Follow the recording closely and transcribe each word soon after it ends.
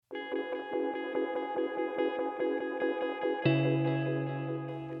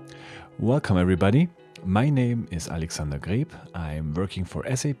Welcome everybody. My name is Alexander Greb. I'm working for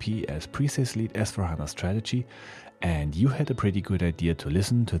SAP as pre-sales lead S/4HANA strategy, and you had a pretty good idea to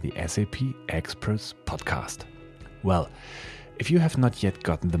listen to the SAP Experts podcast. Well, if you have not yet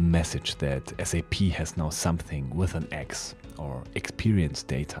gotten the message that SAP has now something with an X or experience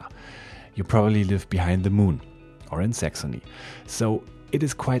data, you probably live behind the moon or in Saxony. So it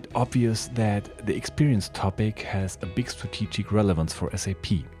is quite obvious that the experience topic has a big strategic relevance for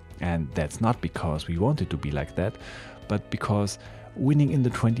SAP. And that's not because we want it to be like that, but because winning in the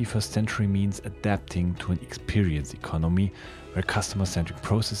 21st century means adapting to an experience economy where customer-centric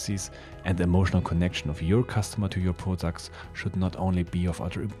processes and the emotional connection of your customer to your products should not only be of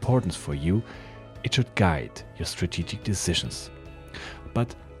utter importance for you, it should guide your strategic decisions.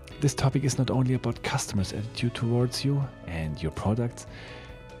 But this topic is not only about customers' attitude towards you and your products,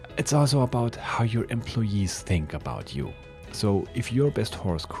 it's also about how your employees think about you. So if your best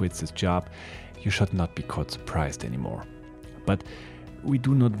horse quits his job, you should not be caught surprised anymore. But we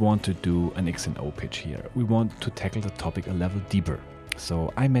do not want to do an X and O pitch here. We want to tackle the topic a level deeper.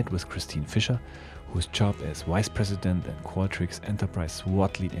 So I met with Christine Fischer, whose job as Vice President and Qualtrics Enterprise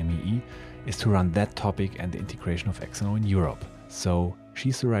SWAT Lead MEE is to run that topic and the integration of X and O in Europe. So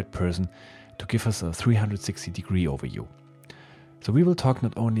she's the right person to give us a 360-degree overview. So we will talk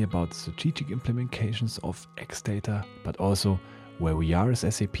not only about strategic implications of X data, but also where we are as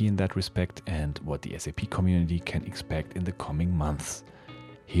SAP in that respect and what the SAP community can expect in the coming months.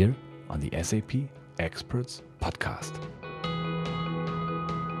 Here on the SAP Experts podcast.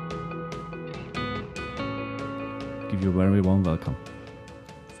 Give you a very warm welcome.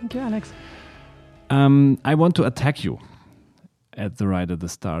 Thank you, Alex. I want to attack you at the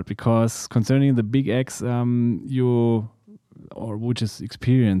start because concerning the big X, which is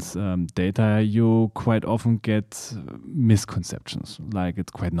experience data, you quite often get misconceptions. Like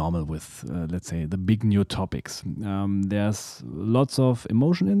it's quite normal with, let's say, the big new topics. There's lots of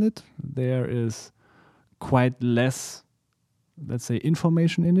emotion in it. There is quite less, let's say,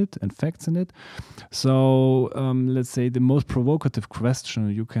 information in it and facts in it. So let's say the most provocative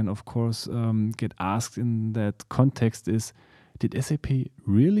question you can, of course, get asked in that context is, did SAP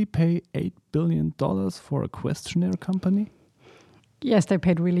really pay $8 billion for a questionnaire company? Yes, they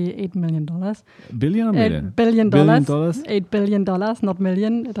paid really $8 million. Billion or million? $8 billion. $1 billion? $8 billion, not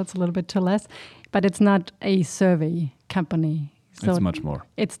million. That's a little bit too less. But it's not a survey company. So it's much more.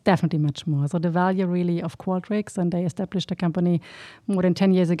 It's definitely much more. So the value really of Qualtrics, and they established a company more than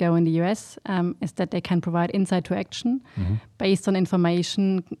 10 years ago in the US, is that they can provide insight to action based on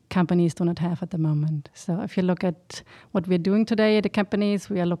information companies do not have at the moment. So if you look at what we're doing today at the companies,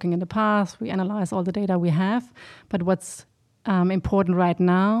 we are looking in the past, we analyze all the data we have, but what's important right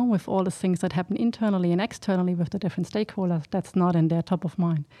now with all the things that happen internally and externally with the different stakeholders, that's not in their top of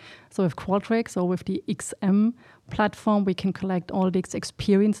mind. So with Qualtrics or with the XM platform, we can collect all this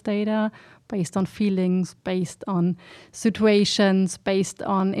experience data based on feelings, based on situations, based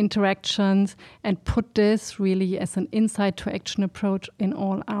on interactions, and put this really as an insight to action approach in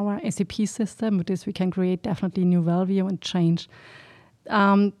all our SAP system. With this, we can create definitely new value and change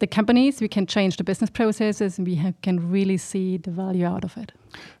the companies, we can change the business processes, and we can really see the value out of it.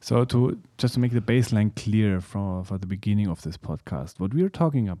 So just to make the baseline clear for the beginning of this podcast, what we are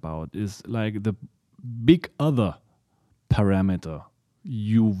talking about is like the big other parameter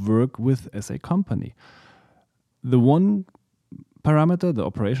you work with as a company. The one parameter, the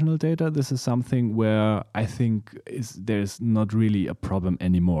operational data, this is something where I think there's not really a problem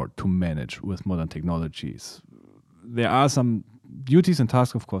anymore to manage with modern technologies. There are some duties and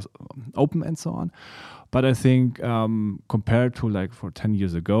tasks, of course, open and so on. But I think compared to like for 10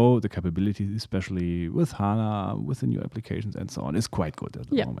 years ago, the capabilities, especially with HANA, with the new applications and so on, is quite good at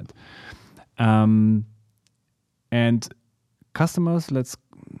the moment. And customers,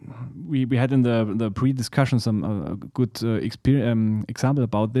 we had in the pre-discussion some good example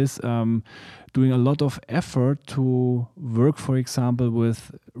about this, doing a lot of effort to work, for example,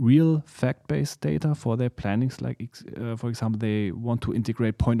 with real fact-based data for their plannings. Like, for example, they want to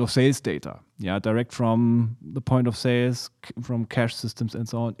integrate point-of-sales data, direct from the point of sales, from cash systems and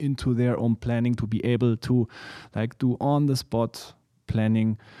so on, into their own planning to be able to do on-the-spot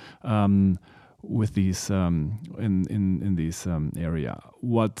planning with these in this area.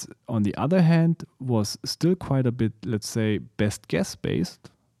 What, on the other hand, was still quite a bit, let's say, best guess based.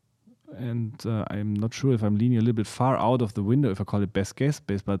 And I'm not sure if I'm leaning a little bit far out of the window if I call it best guess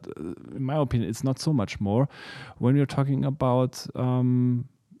based, but in my opinion, it's not so much more when we're talking about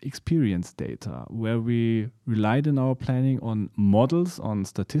experience data, where we relied in our planning on models, on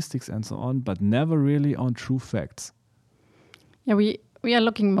statistics and so on, but never really on true facts. Yeah, we we are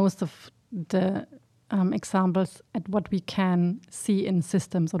looking most of the examples at what we can see in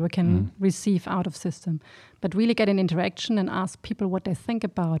systems or we can receive out of system, but really get an interaction and ask people what they think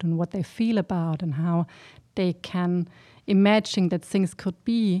about and what they feel about and how they can imagine that things could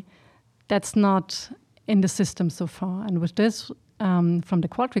be. That's not in the system so far. And with this, from the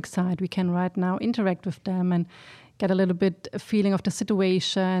Qualtrics side, we can right now interact with them and get a little bit a feeling of the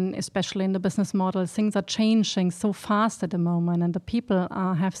situation, especially in the business model. Things are changing so fast at the moment, and the people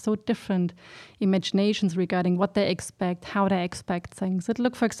have so different imaginations regarding what they expect, how they expect things.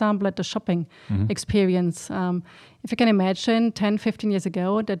 Look, for example, at the shopping experience. If you can imagine 10, 15 years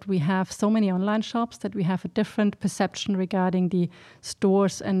ago that we have so many online shops, that we have a different perception regarding the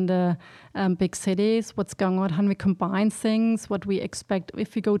stores and the big cities, what's going on, how we combine things, what we expect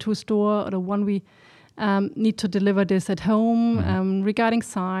if we go to a store, or the one we need to deliver this at home, regarding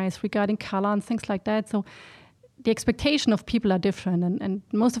size, regarding color, and things like that. So the expectation of people are different, and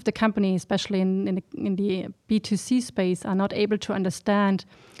most of the companies, especially in the B2C space, are not able to understand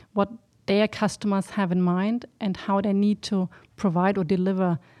what their customers have in mind and how they need to provide or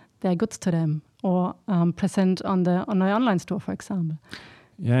deliver their goods to them or present on the online store, for example.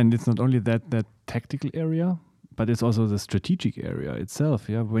 Yeah, and it's not only that tactical area, but it's also the strategic area itself.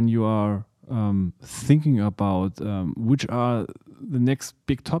 Yeah, when you are thinking about which are the next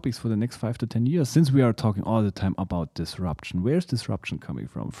big topics for the next 5 to 10 years, since we are talking all the time about disruption. Where's disruption coming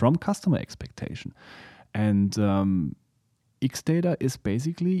from? From customer expectation. And X-Data is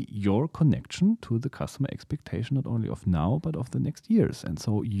basically your connection to the customer expectation, not only of now, but of the next years. And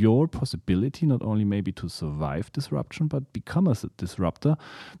so your possibility not only maybe to survive disruption, but become a disruptor,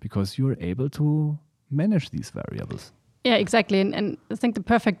 because you're able to manage these variables. Yeah, exactly. And I think the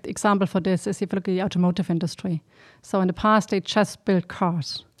perfect example for this is if you look at the automotive industry. So in the past, they just built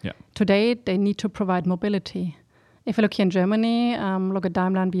cars. Yeah. Today, they need to provide mobility. If you look here in Germany, look at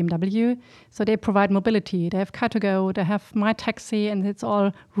Daimler and BMW. So they provide mobility. They have Car2Go, they have MyTaxi, and it's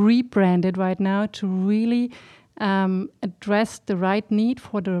all rebranded right now to really address the right need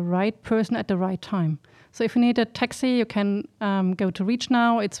for the right person at the right time. So if you need a taxi, you can go to Reach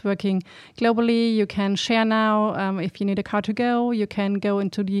Now. It's working globally. You can share now. If you need a Car2Go, you can go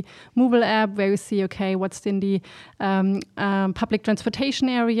into the Movil app where you see, okay, what's in the public transportation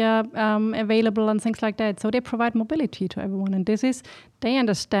area available and things like that. So they provide mobility to everyone. And they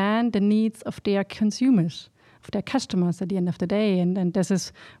understand the needs of their consumers, of their customers at the end of the day. And this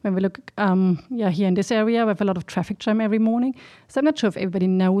is when we look here in this area, we have a lot of traffic jam every morning. So I'm not sure if everybody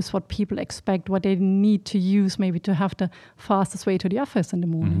knows what people expect, what they need to use maybe to have the fastest way to the office in the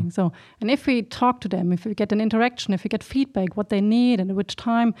morning. So, and if we talk to them, if we get an interaction, if we get feedback, what they need and at which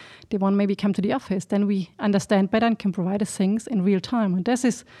time they want to maybe come to the office, then we understand better and can provide us things in real time. And this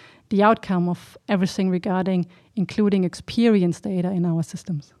is the outcome of everything regarding including experience data in our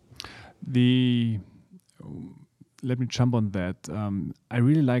systems. Let me jump on that. I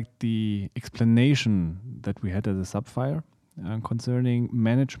really liked the explanation that we had at the Sapphire concerning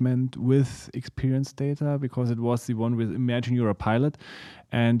management with experience data, because it was the one with imagine you're a pilot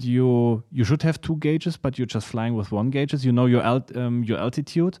and you should have 2 gauges, but you're just flying with 1 gauges. You know your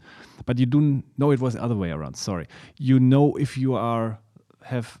altitude, but you don't know it was the other way around. Sorry. You know if you are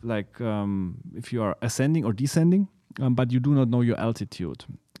if you are ascending or descending, but you do not know your altitude.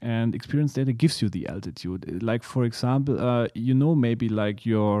 And experience data gives you the altitude. Like, for example, maybe like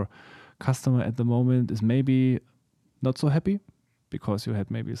your customer at the moment is maybe not so happy because you had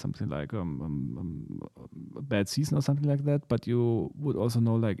maybe something like a bad season or something like that. But you would also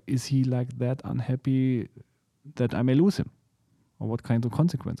know, like, is he like that unhappy that I may lose him? Or what kind of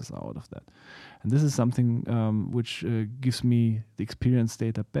consequences are out of that? And this is something which gives me the experience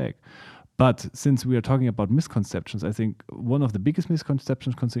data back. But since we are talking about misconceptions, I think one of the biggest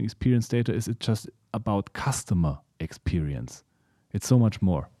misconceptions concerning experience data is it's just about customer experience. It's so much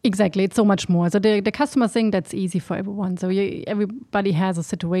more. Exactly, it's so much more. So the customer thing, that's easy for everyone. So everybody has a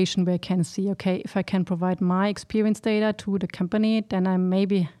situation where you can see, okay, if I can provide my experience data to the company, then I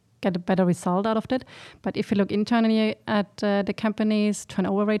maybe get a better result out of it. But if you look internally at the company's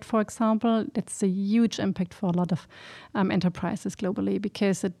turnover rate, for example, that's a huge impact for a lot of enterprises globally,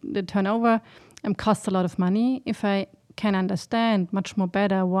 because the turnover costs a lot of money. If I can understand much more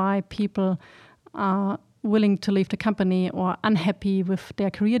better why people are willing to leave the company or unhappy with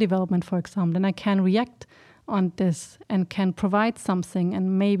their career development, for example, then I can react on this and can provide something,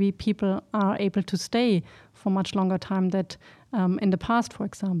 and maybe people are able to stay for much longer time that in the past, for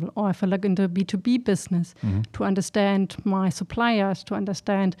example. Or if I look into B2B business, to understand my suppliers, to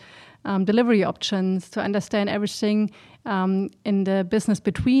understand delivery options, to understand everything in the business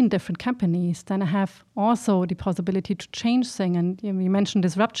between different companies, then I have also the possibility to change things. And you mentioned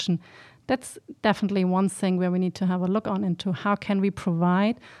disruption. That's definitely one thing where we need to have a look on into how can we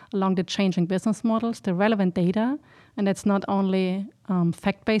provide, along the changing business models, the relevant data. And it's not only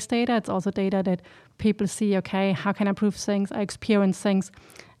fact-based data, it's also data that people see, okay, how can I prove things, I experience things.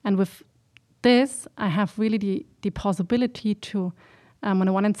 And with this, I have really the possibility to, on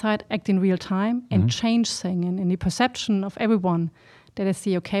the one hand side, act in real time and change things. And in the perception of everyone, that I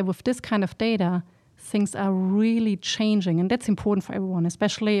see, okay, with this kind of data, things are really changing. And that's important for everyone,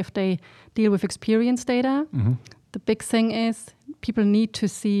 especially if they deal with experience data. The big thing is people need to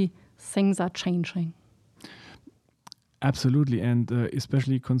see things are changing. Absolutely, and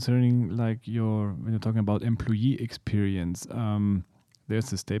especially concerning when you're talking about employee experience,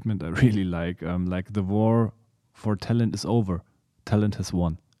 there's a statement I really like the war for talent is over, talent has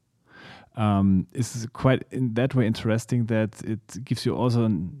won. It's quite in that way interesting that it gives you also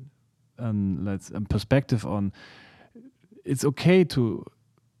a perspective on it's okay to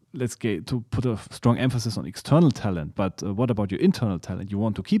put a strong emphasis on external talent, but what about your internal talent? You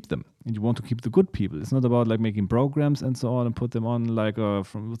want to keep them, and you want to keep the good people. It's not about making programs and so on and put them on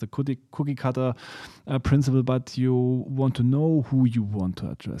with the cookie cutter principle, but you want to know who you want to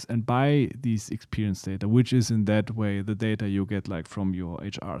address. And by these experience data, which is in that way the data you get from your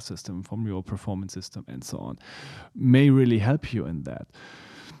HR system, from your performance system and so on, may really help you in that.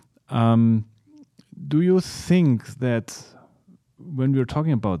 Do you think that when we're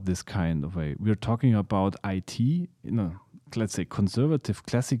talking about this kind of way, we're talking about IT in a, let's say, conservative,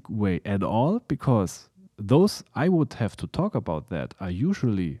 classic way at all? Because those I would have to talk about that are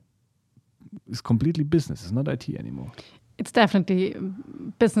usually is completely business. It's not IT anymore. It's definitely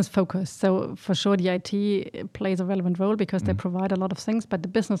business focused. So for sure, the IT plays a relevant role because they provide a lot of things, but the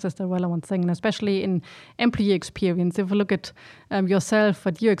business is the relevant thing, and especially in employee experience. If you look at yourself,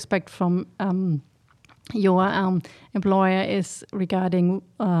 what you expect from your employer is regarding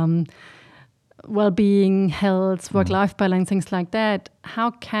well-being, health, work-life balance, things like that. How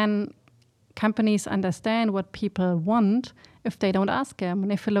can companies understand what people want if they don't ask them?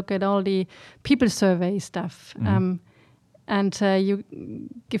 And if you look at all the people survey stuff, and you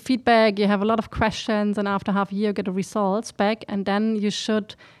give feedback, you have a lot of questions, and after half a year you get the results back, and then you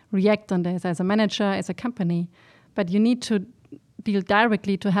should react on this as a manager, as a company. But you need to deal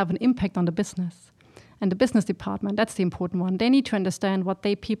directly to have an impact on the business. And the business department, that's the important one. They need to understand what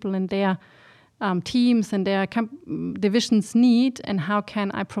people in their teams and their divisions need, and how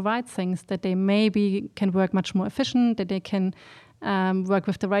can I provide things that they maybe can work much more efficient, that they can work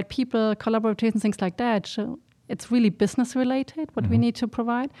with the right people, collaborative and things like that. So it's really business related, what we need to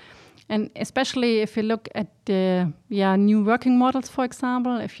provide. And especially if you look at the new working models, for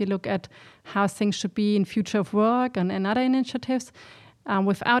example, if you look at how things should be in future of work and other initiatives,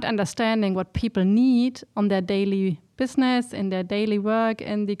 without understanding what people need on their daily business, in their daily work,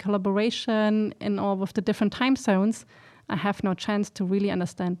 in the collaboration, in all of the different time zones, I have no chance to really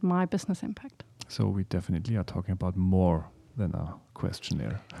understand my business impact. So we definitely are talking about more than a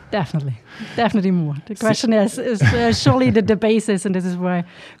questionnaire. Definitely more. The questionnaire is surely the basis, and this is where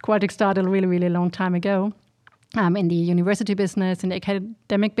Qualtrics started a really, really long time ago. In the university business, in the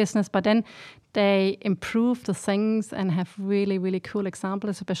academic business, but then they improved the things and have really, really cool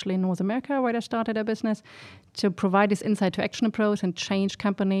examples, especially in North America, where they started their business, to provide this insight to action approach and change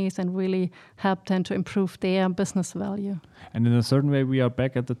companies and really help them to improve their business value. And in a certain way, we are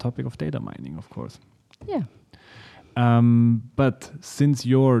back at the topic of data mining, of course. Yeah. But since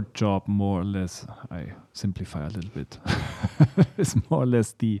your job, more or less, I simplify a little bit, is more or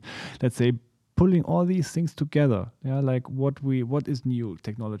less the, let's say, pulling all these things together, what is new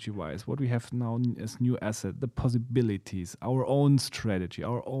technology-wise, what we have now as new asset, the possibilities, our own strategy,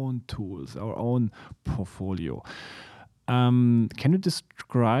 our own tools, our own portfolio. Can you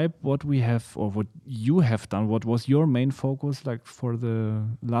describe what we have or what you have done? What was your main focus for the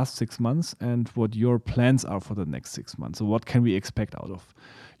last 6 months, and what your plans are for the next 6 months? So what can we expect out of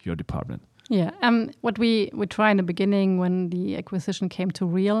your department? Yeah, what we try in the beginning when the acquisition came to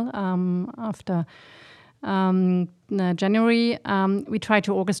real after January, we try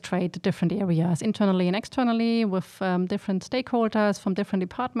to orchestrate the different areas internally and externally with different stakeholders from different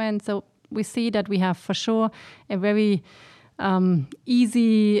departments. So we see that we have for sure a very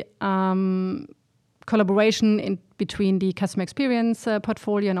easy collaboration in between the customer experience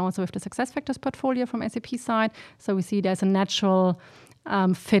portfolio and also with the SuccessFactors portfolio from SAP side. So we see there's a natural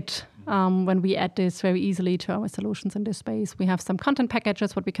fit when we add this very easily to our solutions in this space. We have some content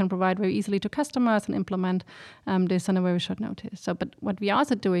packages what we can provide very easily to customers and implement this on a very short notice. So, but what we are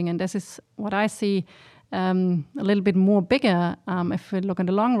also doing, and this is what I see a little bit more bigger, if we look in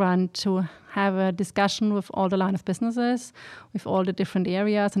the long run, to have a discussion with all the line of businesses, with all the different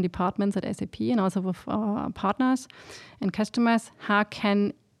areas and departments at SAP, and also with our partners and customers. How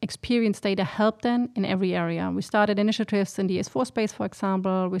can experience data help them in every area? We started initiatives in the S4 space, for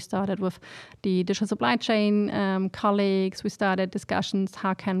example. We started with the digital supply chain colleagues. We started discussions,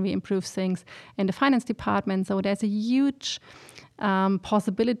 how can we improve things in the finance department? So there's a huge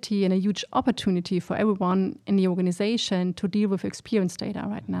possibility and a huge opportunity for everyone in the organization to deal with experience data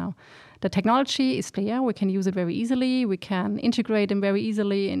right now. The technology is there. We can use it very easily. We can integrate them very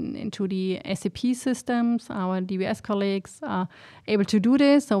easily into the SAP systems. Our DBS colleagues are able to do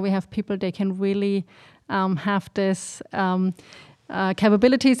this. So we have people, they can really have this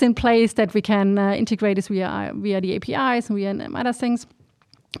capabilities in place that we can integrate this via the APIs and via other things.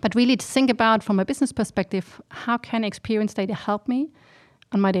 But really to think about from a business perspective, how can experience data help me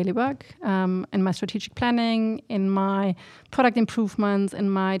on my daily work, in my strategic planning, in my product improvements, in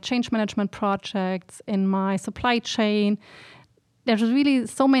my change management projects, in my supply chain. There's really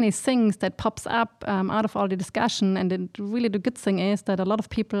so many things that pops up out of all the discussion. And really the good thing is that a lot of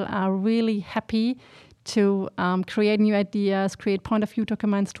people are really happy to create new ideas, create point of view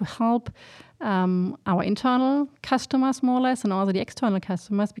documents to help our internal customers more or less, and also the external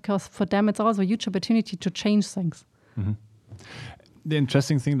customers, because for them it's also a huge opportunity to change things. Mm-hmm. The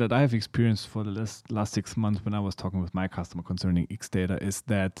interesting thing that I have experienced for the last 6 months when I was talking with my customer concerning X-Data is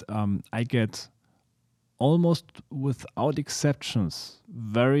that I get almost without exceptions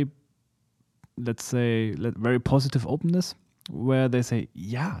very, let's say, very positive openness, where they say,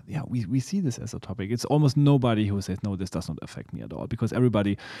 we see this as a topic. It's almost nobody who says, no, this does not affect me at all, because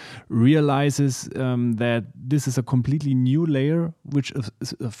everybody realizes that this is a completely new layer which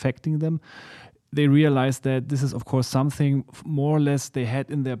is affecting them. They realize that this is, of course, something more or less they had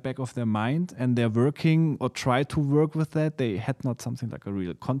in their back of their mind, and they're working or try to work with that. They had not something like a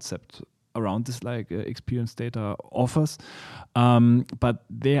real concept around this, like experience data offers, but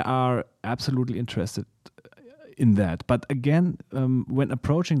they are absolutely interested in that. But again, when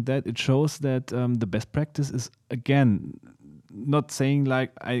approaching that, it shows that the best practice is, again, not saying like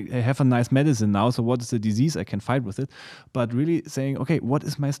I have a nice medicine now, so what is the disease, I can fight with it, but really saying, okay, what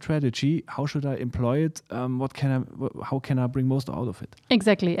is my strategy? How should I employ it? How can I bring most out of it?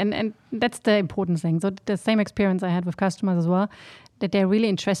 Exactly, and that's the important thing. So the same experience I had with customers as well, that they're really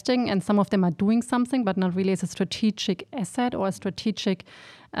interesting, and some of them are doing something, but not really as a strategic asset or a strategic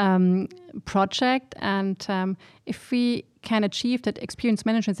project. And if we can achieve that experience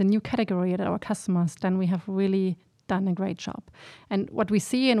management is a new category at our customers, then we have really done a great job. And what we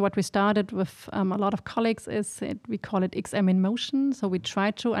see and what we started with a lot of colleagues is we call it XM in motion. So we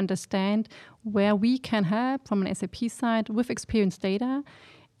try to understand where we can help from an SAP side with experience data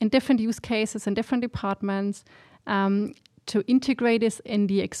in different use cases in different departments, to integrate this in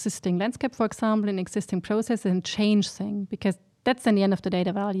the existing landscape, for example, in existing processes, and change things, because that's in the end of the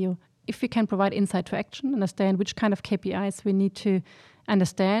data value. If we can provide insight to action, understand which kind of KPIs we need to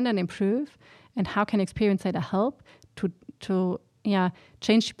understand and improve, and how can experience data help to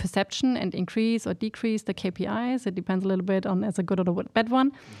change the perception and increase or decrease the KPIs. It depends a little bit on as a good or a bad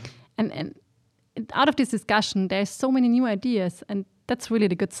one. Mm-hmm. And out of this discussion, there's so many new ideas, and that's really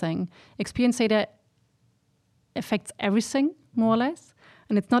the good thing. Experience data affects everything, more or less.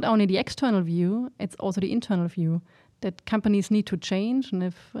 And it's not only the external view, it's also the internal view that companies need to change. And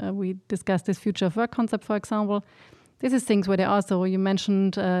if we discuss this future of work concept, for example, this is things where they also, you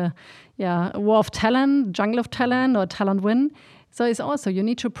mentioned, a war of talent, jungle of talent, or talent win. So it's also, you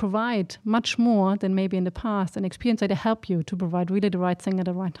need to provide much more than maybe in the past, and experience data help you to provide really the right thing at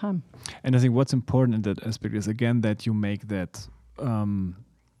the right time. And I think what's important in that aspect is, again, that you make that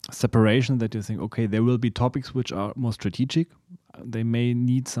separation, that you think, okay, there will be topics which are more strategic. They may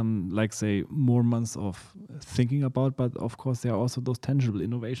need some, like, say, more months of thinking about, but of course there are also those tangible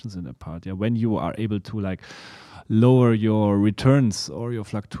innovations in that part. Yeah, when you are able to like lower your returns or your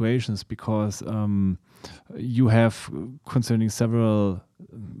fluctuations, because you have concerning several,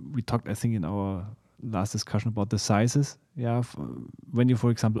 we talked, I think, in our last discussion about the sizes. Yeah, when you,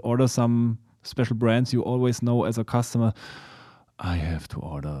 for example, order some special brands, you always know as a customer, I have to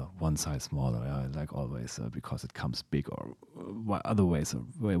order one size smaller, like always, because it comes big, or other ways,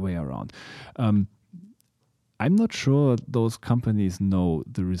 or way around. I'm not sure those companies know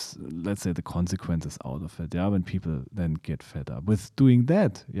let's say, the consequences out of it. Yeah, when people then get fed up with doing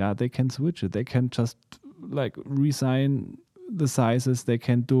that, they can switch it. They can just like resign the sizes. They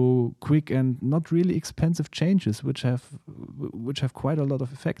can do quick and not really expensive changes, which have quite a lot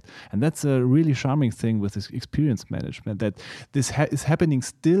of effect. And that's a really charming thing with this experience management, that this is happening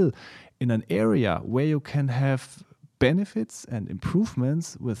still in an area where you can have benefits and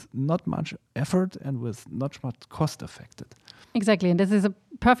improvements with not much effort and with not much cost affected. Exactly, and this is a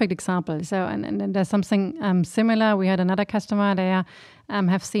perfect example. So, and there's something similar. We had another customer. They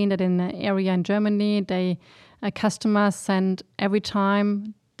have seen that in an area in Germany, a customer sent every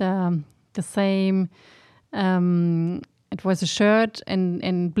time the same. It was a shirt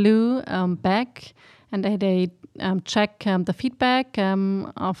in blue bag, and they check the feedback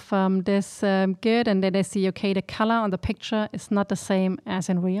of this good, and then they see, okay, the color on the picture is not the same as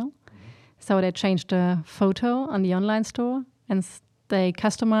in real. So they changed the photo on the online store, and the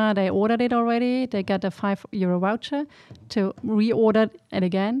customer, they ordered it already. They got a €5 voucher to reorder it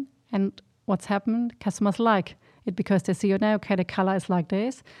again. And what's happened? Customers like it because they see, okay, the color is like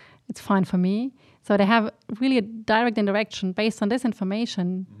this. It's fine for me. So they have really a direct interaction based on this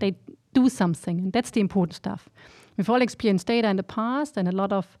information. They do something, and that's the important stuff. We've all experienced data in the past and a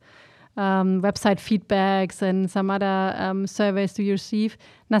lot of website feedbacks and some other surveys we receive.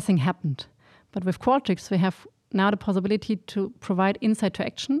 Nothing happened. But with Qualtrics, we have now the possibility to provide insight to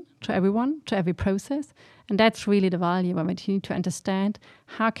action to everyone, to every process. And that's really the value when we need to understand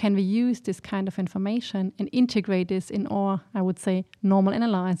how can we use this kind of information and integrate this in our, I would say, normal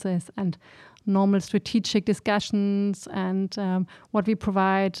analysis and normal strategic discussions, and what we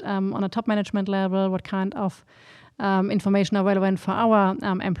provide on a top management level, what kind of information are relevant for our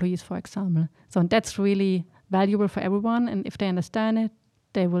employees, for example. So that's really valuable for everyone. And if they understand it,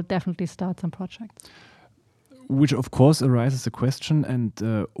 they will definitely start some projects. Which, of course, arises the question, and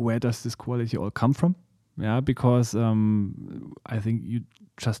where does this quality all come from? Yeah, because I think you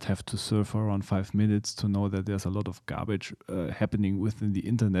just have to surf for around 5 minutes to know that there's a lot of garbage happening within the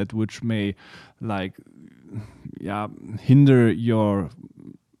internet, which may hinder your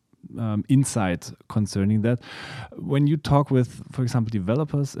insight concerning that. When you talk with, for example,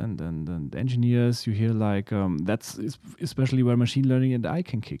 developers and engineers, you hear that's especially where machine learning and AI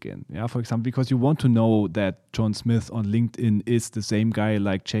can kick in. Yeah, for example, because you want to know that John Smith on LinkedIn is the same guy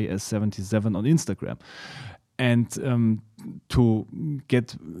like JS77 on Instagram. And to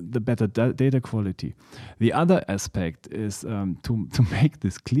get the better data quality. The other aspect is to make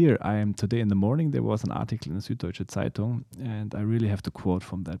this clear. Today in the morning, there was an article in the Süddeutsche Zeitung, and I really have to quote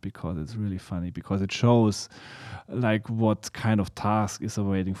from that because it's really funny, because it shows what kind of task is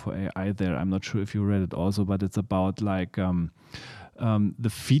awaiting for AI there. I'm not sure if you read it also, but it's about the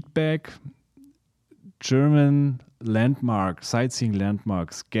feedback German sightseeing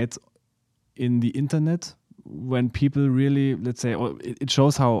landmarks get in the internet when people really, let's say, or it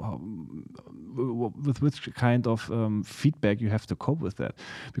shows how with which kind of feedback you have to cope with that.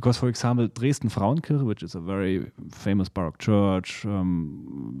 Because, for example, Dresden Frauenkirche, which is a very famous Baroque church,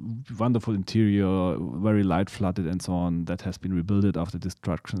 wonderful interior, very light flooded and so on, that has been rebuilt after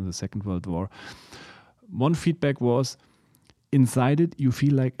destruction in the Second World War. One feedback was, inside it, you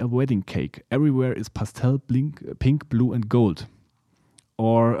feel like a wedding cake. Everywhere is pastel, pink, blue, and gold.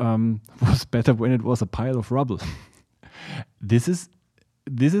 Or was better when it was a pile of rubble. This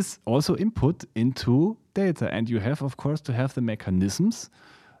is also input into data, and you have, of course, to have the mechanisms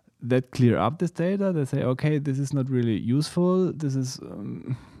that clear up this data. They say, okay, this is not really useful. This is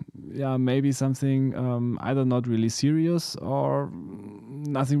maybe something either not really serious or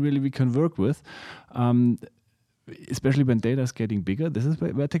nothing really we can work with. Especially when data is getting bigger, this is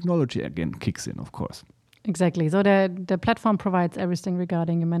where technology again kicks in, of course. Exactly. So the platform provides everything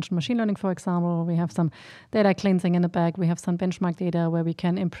regarding, you mentioned machine learning, for example. We have some data cleansing in the back. We have some benchmark data where we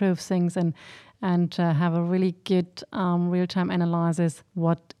can improve things and have a really good real-time analysis,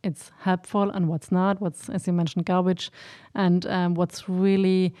 what is helpful and what's not, what's, as you mentioned, garbage, and what's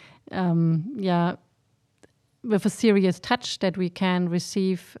really, with a serious touch that we can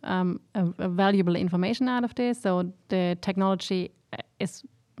receive a valuable information out of this. So the technology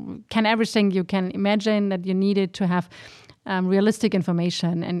can everything you can imagine that you needed to have realistic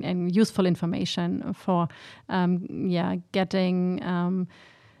information and useful information for getting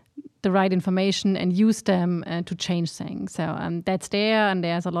the right information and use them to change things. So that's there, and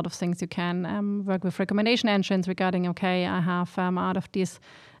there's a lot of things you can work with recommendation engines regarding, okay, I have out of this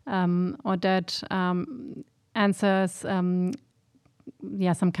or that answers some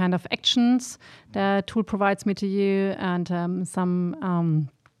kind of actions the tool provides me to you, and some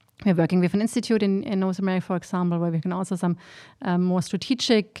We're working with an institute in North America, for example, where we can also some more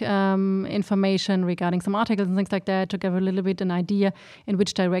strategic information regarding some articles and things like that to give a little bit an idea in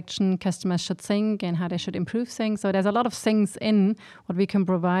which direction customers should think and how they should improve things. So there's a lot of things in what we can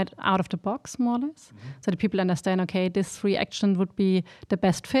provide out of the box, more or less, so that people understand, okay, this 3 action would be the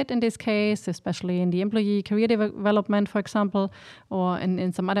best fit in this case, especially in the employee career development, for example, or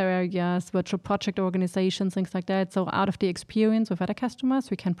in some other areas, virtual project organizations, things like that. So out of the experience with other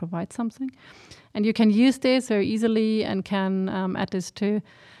customers, we can provide something. And you can use this very easily and can add this to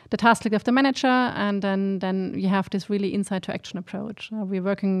the task list of the manager, and then you have this really insight to action approach. We're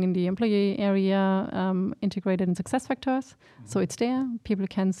working in the employee area, integrated in SuccessFactors. So it's there. People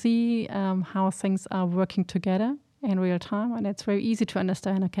can see how things are working together in real time, and it's very easy to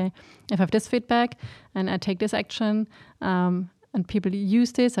understand, okay, if I have this feedback and I take this action, and people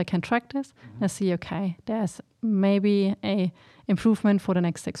use this, I can track this, and see, okay, there's maybe a improvement for the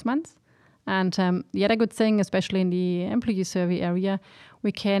next 6 months. And the other good thing, especially in the employee survey area,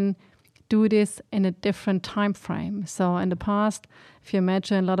 we can do this in a different time frame. So in the past, if you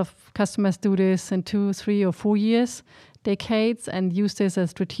imagine, a lot of customers do this in 2, 3, or 4 years, decades, and use this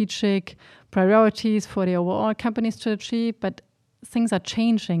as strategic priorities for the overall company strategy. But things are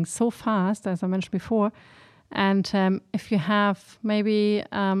changing so fast, as I mentioned before. And if you have maybe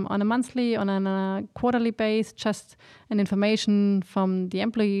on a monthly, on a quarterly base, just an information from the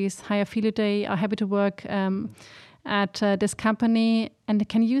employees, how I feel they are happy to work at this company, and they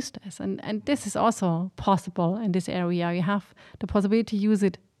can use this. And this is also possible in this area. You have the possibility to use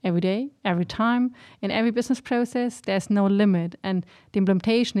it every day, every time, in every business process. There's no limit. And the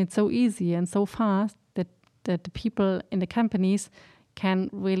implementation, it's so easy and so fast that the people in the companies can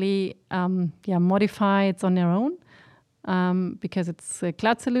really modify it on their own, because it's a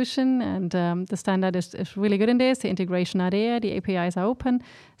cloud solution, and the standard is really good in this. The integration are there, the APIs are open.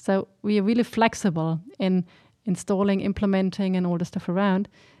 So we are really flexible in installing, implementing, and all the stuff around.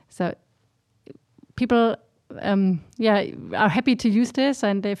 So people are happy to use this.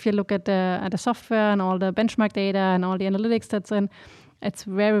 And if you look at the software and all the benchmark data and all the analytics that's in, it's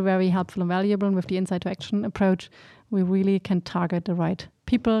very, very helpful and valuable. And with the insight to action approach, we really can target the right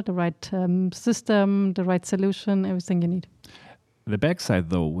people, the right system, the right solution, everything you need. The backside,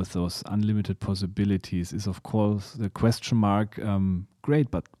 though, with those unlimited possibilities is, of course, the question mark. Great,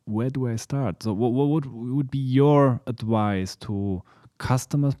 but where do I start? So what would be your advice to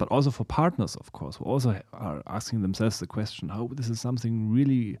customers, but also for partners, of course, who also are asking themselves the question, how this is something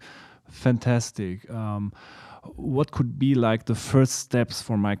really fantastic. What could be like the first steps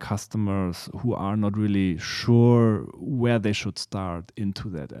for my customers who are not really sure where they should start into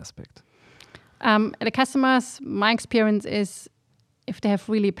that aspect? The customers, my experience is if they have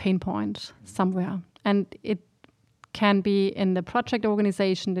really a pain point somewhere, and it can be in the project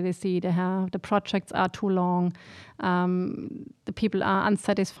organization that they see the projects are too long, the people are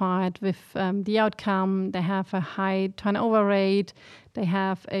unsatisfied with the outcome, they have a high turnover rate, they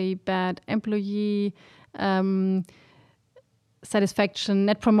have a bad employee satisfaction,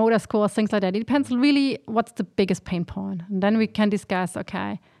 net promoter score, things like that. It depends really what's the biggest pain point. And then we can discuss,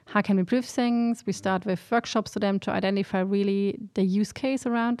 okay, how can we improve things? We start with workshops to them to identify really the use case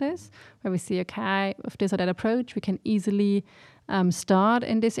around this, where we see, okay, with this or that approach, we can easily start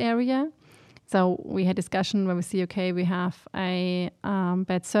in this area. So we had discussion where we see, okay, we have a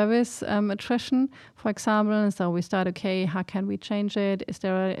bad service attrition, for example. And so we start, okay, how can we change it? Is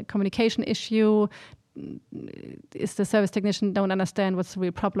there a communication issue? Is the service technician don't understand what's the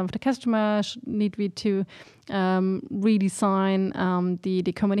real problem of the customer? Need we to redesign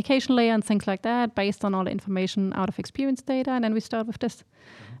the communication layer and things like that based on all the information out of experience data? And then we start with this.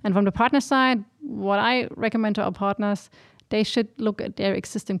 And from the partner side, what I recommend to our partners, they should look at their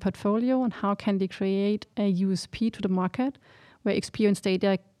existing portfolio and how can they create a USP to the market where experience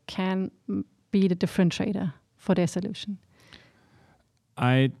data can be the differentiator for their solution.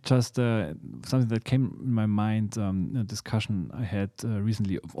 I just, something that came in my mind, a discussion I had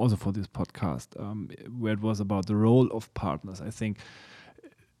recently also for this podcast, where it was about the role of partners. I think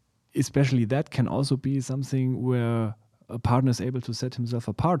especially that can also be something where a partner is able to set himself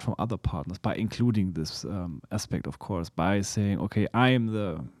apart from other partners by including this aspect, of course, by saying, okay, I am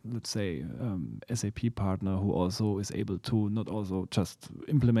the, let's say, SAP partner who also is able to not also just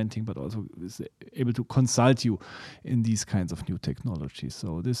implementing, but also is able to consult you in these kinds of new technologies.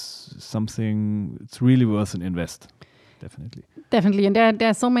 So this is something it's really worth an invest, definitely. Definitely, and there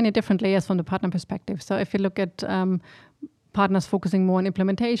are so many different layers from the partner perspective. So if you look at partners focusing more on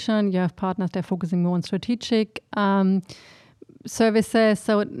implementation, you have partners that are focusing more on strategic services.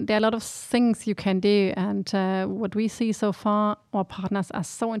 So there are a lot of things you can do. And what we see so far, our partners are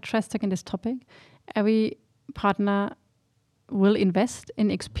so interested in this topic. Every partner will invest in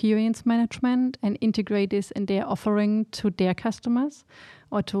experience management and integrate this in their offering to their customers,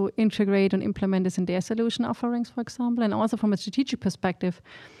 or to integrate and implement this in their solution offerings, for example. And also from a strategic perspective,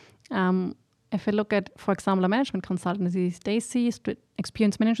 if we look at, for example, management consultancies, they see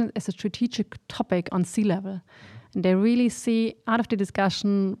experience management as a strategic topic on C-level. And they really see out of the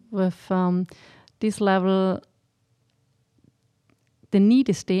discussion with this level, the need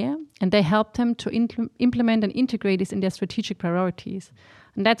is there, and they help them to implement and integrate this in their strategic priorities.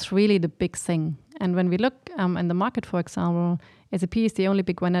 And that's really the big thing. And when we look in the market, for example, SAP is the only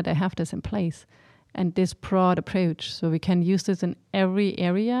big vendor that have this in place, and this broad approach. So we can use this in every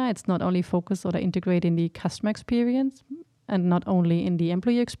area. It's not only focused or integrate in the customer experience and not only in the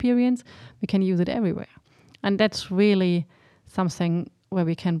employee experience. We can use it everywhere. And that's really something where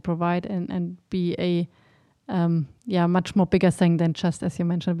we can provide and be a much more bigger thing than just, as you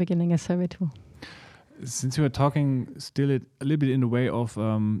mentioned at the beginning, a survey tool. Since you are talking still a little bit in the way of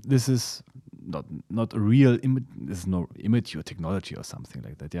this is not a real this is no immature technology or something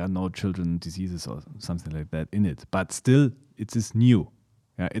like that. There are no children diseases or something like that in it, but still it is new.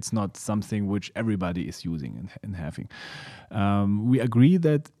 Yeah, it's not something which everybody is using and having. We agree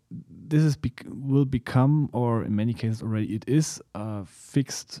that this will become, or in many cases already it is, a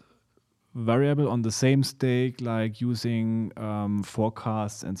fixed variable on the same stake, like using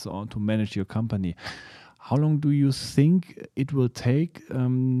forecasts and so on to manage your company. How long do you think it will take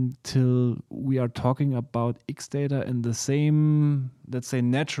till we are talking about X data in the same, let's say,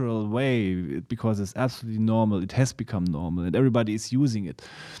 natural way, because it's absolutely normal, it has become normal and everybody is using it?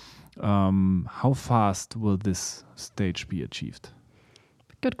 How fast will this stage be achieved?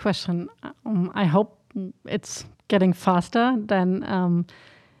 Good question. I hope it's getting faster than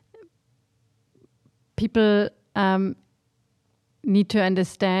people need to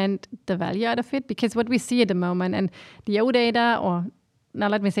understand the value out of it, because what we see at the moment, and the OData, or now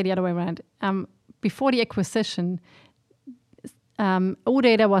let me say the other way around, before the acquisition,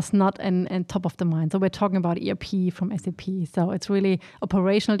 OData was not in top of the mind. So we're talking about ERP from SAP. So it's really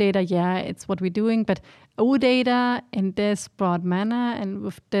operational data. Yeah, it's what we're doing, but OData in this broad manner and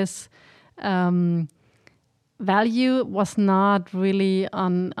with this value was not really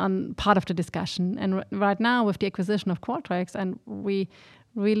on part of the discussion. And right now with the acquisition of Qualtrics, and we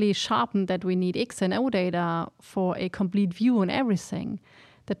really sharpened that we need X and OData for a complete view on everything.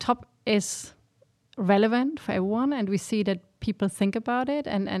 The top is relevant for everyone, and we see that people think about it,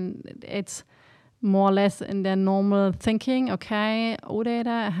 and it's more or less in their normal thinking. Okay, OData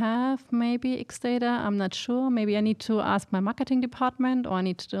I have, maybe X data, I'm not sure. Maybe I need to ask my marketing department, or I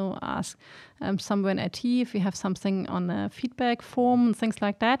need to ask somewhere in IT if we have something on a feedback form and things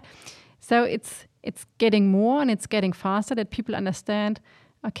like that. So it's getting more and it's getting faster that people understand,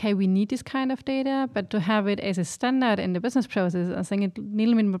 okay, we need this kind of data, but to have it as a standard in the business process, I think it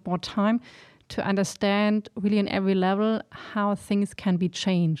needs a little bit more time to understand really on every level how things can be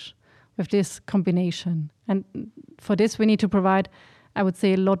changed with this combination. And for this, we need to provide, I would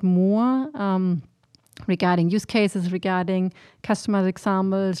say, a lot more regarding use cases, regarding customer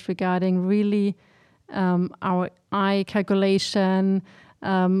examples, regarding really our eye calculation,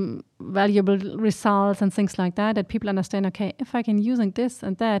 valuable results and things like that people understand, okay, if I can using this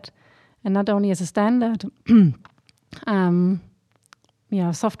and that, and not only as a standard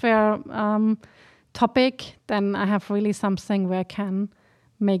software topic, then I have really something where I can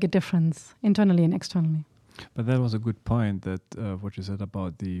make a difference internally and externally. But that was a good point, that what you said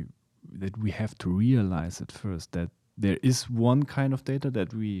about that we have to realize at first that there is one kind of data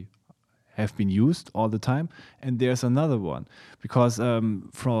that we have been used all the time, and there's another one. Because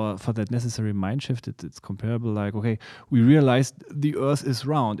for that necessary mind shift, it's comparable, like, okay, we realized the Earth is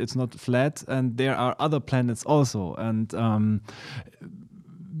round, it's not flat, and there are other planets also. And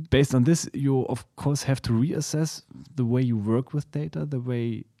based on this, you of course have to reassess the way you work with data, the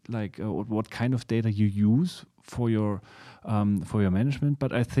way, like, what kind of data you use for your management.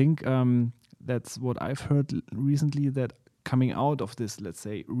 But I think that's what I've heard recently, that coming out of this, let's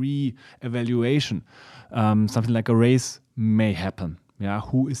say, re-evaluation, something like a race may happen. Yeah,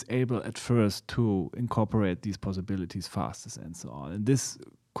 who is able at first to incorporate these possibilities fastest and so on. And this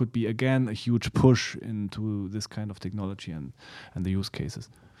could be, again, a huge push into this kind of technology and the use cases.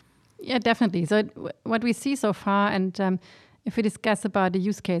 Yeah, definitely. So what we see so far, and if we discuss about the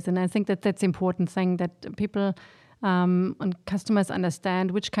use case, and I think that that's the important thing, that people and customers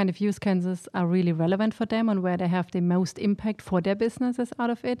understand which kind of use cases are really relevant for them and where they have the most impact for their businesses out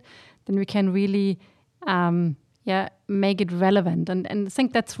of it, then we can really make it relevant. And I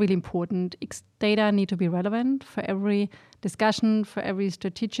think that's really important. X data need to be relevant for every discussion, for every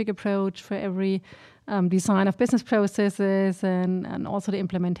strategic approach, for every design of business processes and also the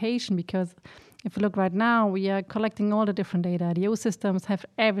implementation. Because if you look right now, we are collecting all the different data. The OS systems have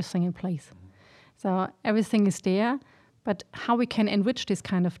everything in place. So everything is there. But how we can enrich this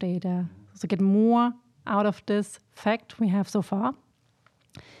kind of data, so get more out of this fact we have so far.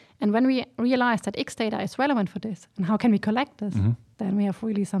 And when we realize that X data is relevant for this, and how can we collect this, then we have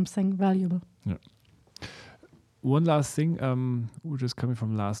really something valuable. Yeah. One last thing, which is coming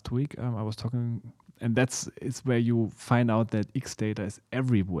from last week, I was talking, and it's where you find out that X data is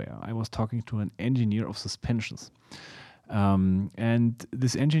everywhere. I was talking to an engineer of suspensions. And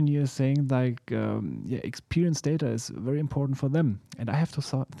this engineer is saying experience data is very important for them. And I have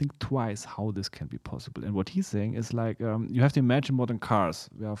to think twice how this can be possible. And what he's saying is you have to imagine modern cars.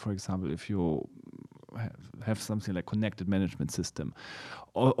 Where, for example, if you have something like connected management system,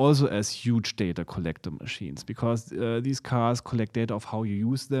 also as huge data collector machines, because these cars collect data of how you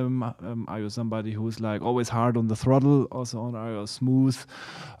use them. Are you somebody who's always hard on the throttle, also are you a smooth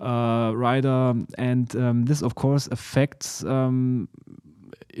rider? And this of course affects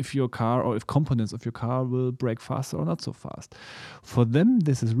if your car or if components of your car will brake faster or not so fast. For them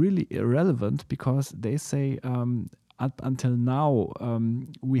this is really irrelevant, because they say up until now,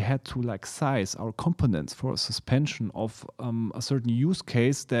 we had to size our components for a suspension of a certain use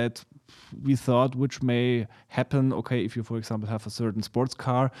case that we thought which may happen. Okay, if you, for example, have a certain sports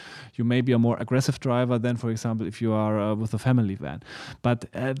car, you may be a more aggressive driver than, for example, if you are with a family van. But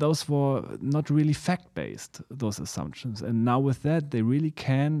those were not really fact-based, those assumptions. And now with that, they really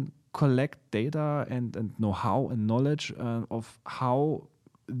can collect data and know-how and knowledge of how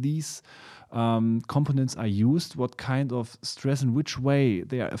these components are used, what kind of stress and which way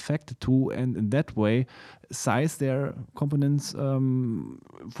they are affected to, and in that way size their components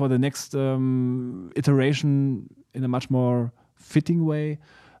for the next iteration in a much more fitting way.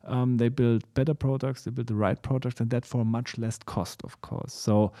 They build better products, they build the right products, and that for much less cost, of course.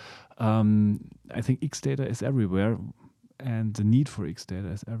 So I think X data is everywhere, and the need for X data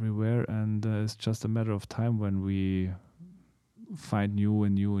is everywhere, and it's just a matter of time when we find new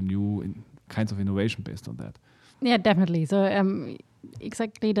kinds of innovation based on that. Yeah, definitely. So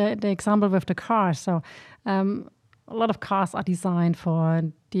exactly the example with the cars. So a lot of cars are designed for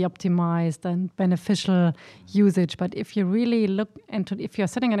the optimized and beneficial usage. But if you really look into, if you're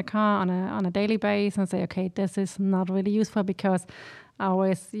sitting in a car on a daily basis and say, okay, this is not really useful because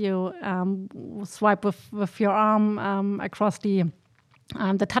always you swipe with your arm across the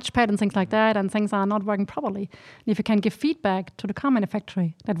touchpad and things like that, and things are not working properly. And if you can give feedback to the car manufacturer,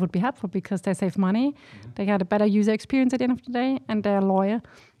 that would be helpful, because they save money, they get a better user experience at the end of the day, and they're loyal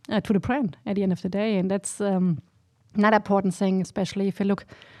to the brand at the end of the day. And that's another important thing, especially if you look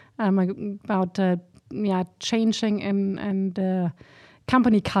about changing and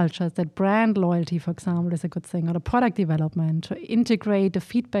company cultures, that brand loyalty, for example, is a good thing, or the product development, to integrate the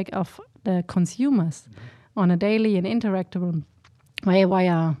feedback of the consumers on a daily and interactable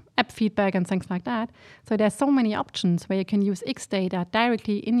via app feedback and things like that. So there's so many options where you can use X data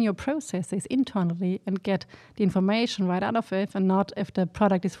directly in your processes internally and get the information right out of it, and not if the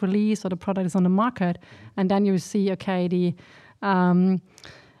product is released or the product is on the market. And then you see, okay,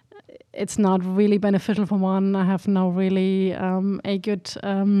 it's not really beneficial for one. I have no really a good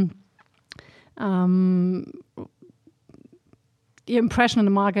the impression in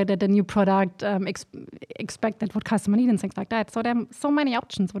the market that the new product expect that what customer need and things like that. So there are so many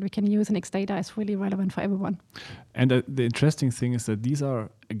options what we can use, and X data is really relevant for everyone. And the interesting thing is that these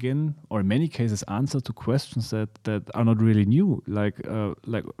are, again, or in many cases, answers to questions that are not really new. Like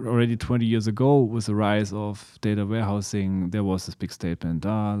already 20 years ago, with the rise of data warehousing, there was this big statement,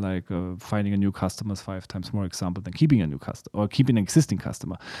 finding a new customer is 5 times more example than keeping a new customer or keeping an existing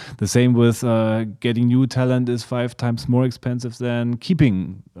customer. The same with getting new talent is 5 times more expensive than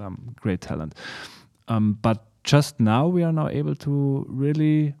keeping great talent. But just now we are now able to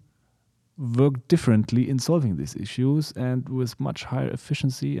really work differently in solving these issues, and with much higher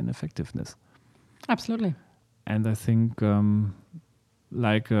efficiency and effectiveness. Absolutely. And I think we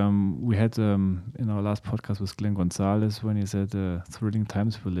had in our last podcast with Glenn Gonzalez, when he said thrilling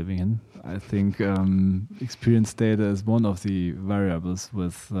times we're living in. I think experience data is one of the variables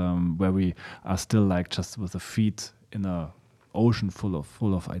with where we are still just with the feet in a ocean full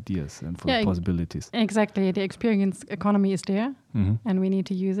of ideas and full of possibilities. Exactly. The experience economy is there, and we need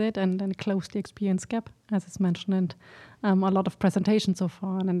to use it and then close the experience gap, as it's mentioned in a lot of presentations so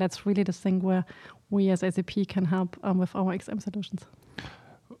far. And that's really the thing where we as SAP can help with our XM solutions.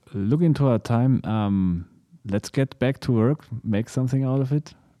 Look into our time. let's get back to work, make something out of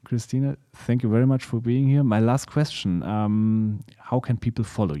it. Christina, thank you very much for being here. My last question, how can people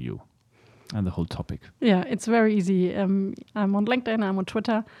follow you and the whole topic? Yeah, it's very easy. I'm on LinkedIn, I'm on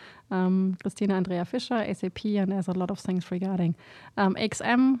Twitter, Christina Andrea Fischer, SAP, and there's a lot of things regarding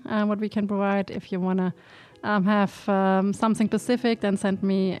XM, what we can provide. If you want to have something specific, then send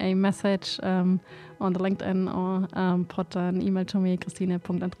me a message on the LinkedIn or put an email to me,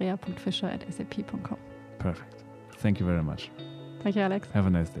 christine.andrea.fischer@sap.com. Perfect. Thank you very much. Thank you, Alex. Have a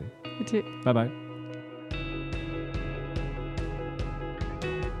nice day. You too. Bye-bye.